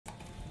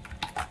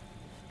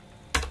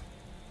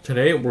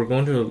Today we're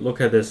going to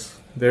look at this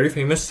very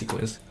famous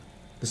sequence,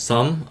 the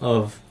sum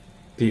of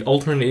the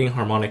alternating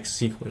harmonic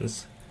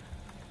sequence.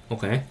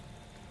 Okay,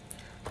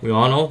 we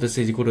all know this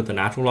is equal to the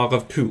natural log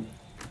of 2.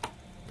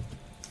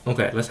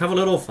 Okay, let's have a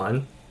little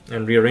fun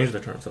and rearrange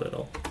the terms a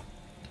little.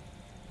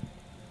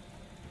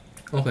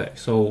 Okay,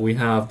 so we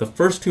have the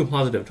first two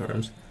positive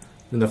terms,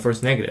 then the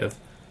first negative,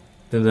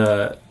 then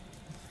the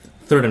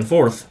third and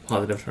fourth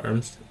positive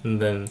terms,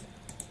 and then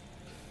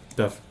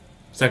the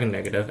second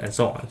negative, and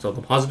so on. So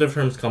the positive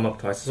terms come up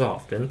twice as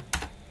often,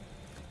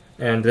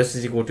 and this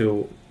is equal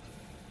to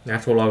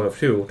natural log of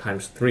 2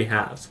 times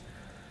 3/2.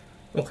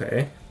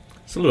 Okay,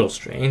 it's a little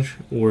strange.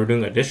 We're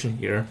doing addition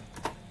here,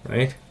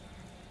 right?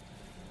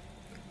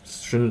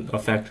 Shouldn't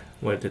affect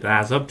what it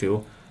adds up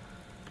to.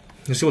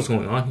 You see what's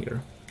going on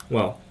here.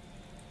 Well,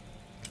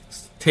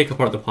 let's take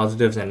apart the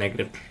positives and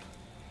negatives,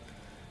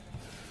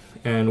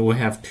 and we'll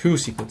have two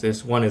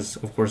sequences. One is,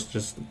 of course,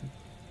 just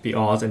the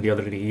odds, and the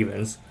other the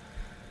evens.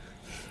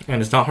 And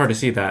it's not hard to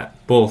see that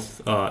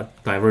both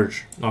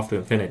diverge off to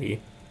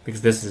infinity,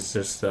 because this is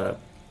just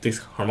this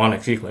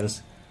harmonic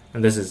sequence,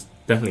 and this is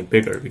definitely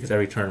bigger because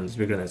every term is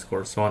bigger than its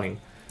corresponding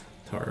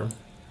term.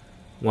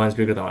 1 is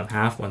bigger than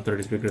 1/2, 1/3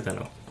 is bigger than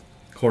a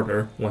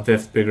quarter,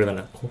 1/5 bigger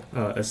than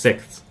a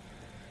sixth,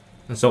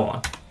 and so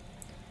on.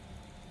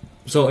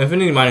 So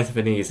infinity minus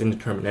infinity is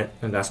indeterminate,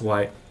 and that's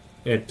why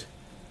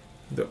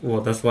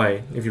that's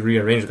why if you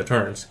rearrange the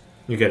terms,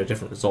 you get a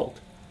different result.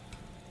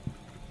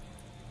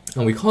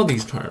 And we call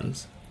these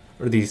terms,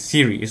 or these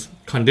series,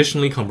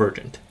 conditionally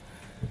convergent.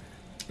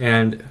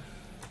 And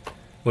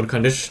what a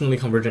conditionally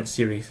convergent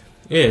series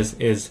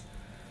is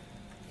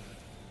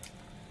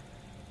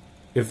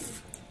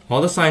if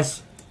all the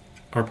signs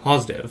are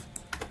positive,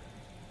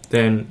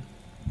 then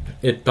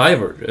it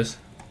diverges,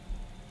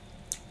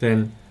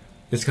 then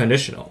it's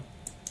conditional.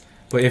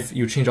 But if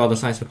you change all the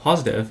signs to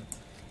positive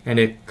and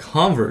it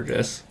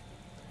converges,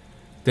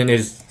 then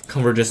it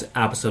converges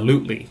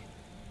absolutely.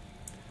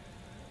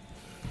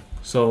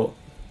 So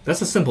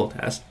that's a simple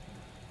test,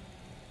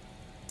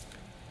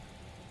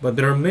 but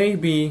there may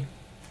be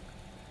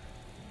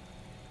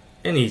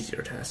an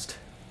easier test.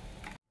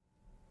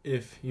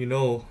 If you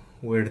know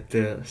where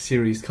the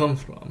series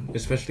comes from,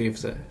 especially if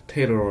it's a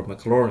Taylor or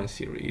Maclaurin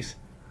series,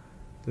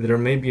 there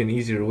may be an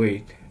easier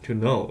way to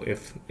know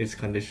if it's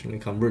conditionally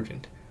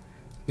convergent.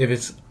 If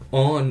it's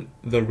on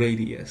the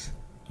radius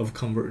of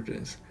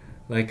convergence,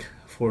 like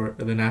for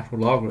the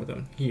natural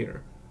logarithm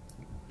here,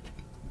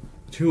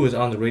 2 is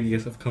on the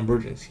radius of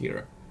convergence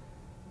here,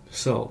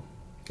 so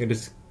it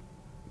is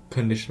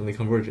conditionally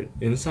convergent.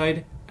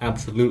 Inside,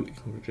 absolutely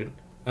convergent.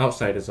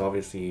 Outside is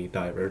obviously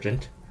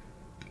divergent.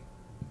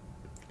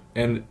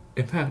 And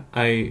in fact,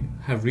 I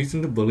have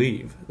reason to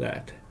believe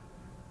that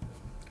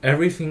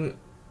everything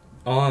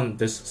on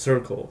this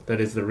circle that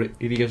is the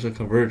radius of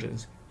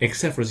convergence,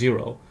 except for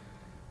 0,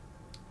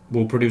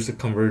 will produce a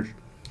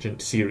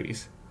convergent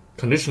series.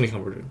 Conditionally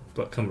convergent,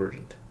 but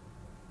convergent.